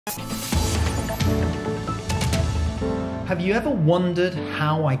Have you ever wondered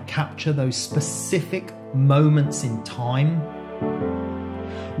how I capture those specific moments in time?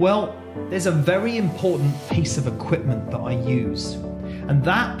 Well, there's a very important piece of equipment that I use, and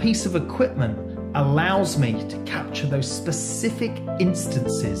that piece of equipment allows me to capture those specific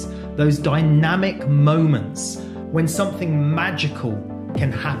instances, those dynamic moments when something magical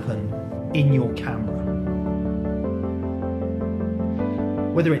can happen in your camera.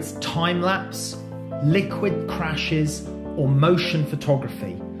 Whether it's time-lapse, liquid crashes, or motion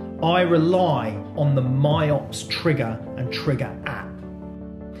photography, I rely on the MIOPS trigger and trigger app.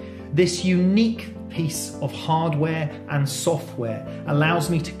 This unique piece of hardware and software allows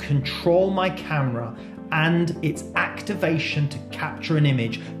me to control my camera and its activation to capture an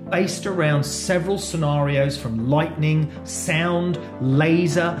image based around several scenarios from lighting, sound,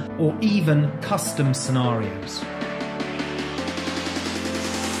 laser, or even custom scenarios.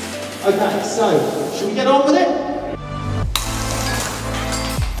 Okay, so should we get on with it?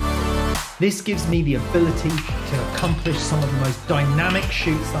 This gives me the ability to accomplish some of the most dynamic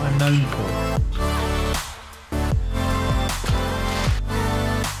shoots that I'm known for.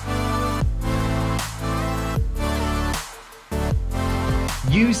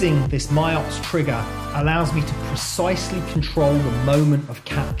 Using this MIOPS trigger allows me to precisely control the moment of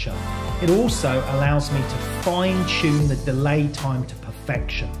capture. It also allows me to fine-tune the delay time to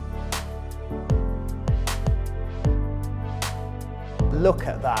perfection. Look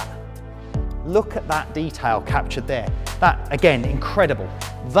at that. Look at that detail captured there. That, again, incredible.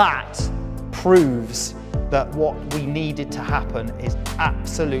 That proves that what we needed to happen is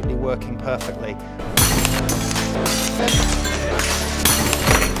absolutely working perfectly.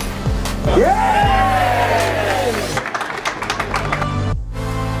 Yeah!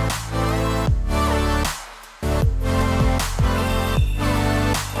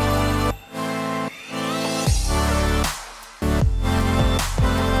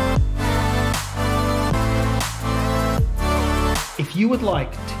 If you would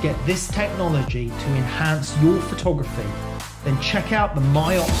like to get this technology to enhance your photography, then check out the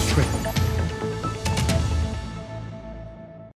MIOPS trigger.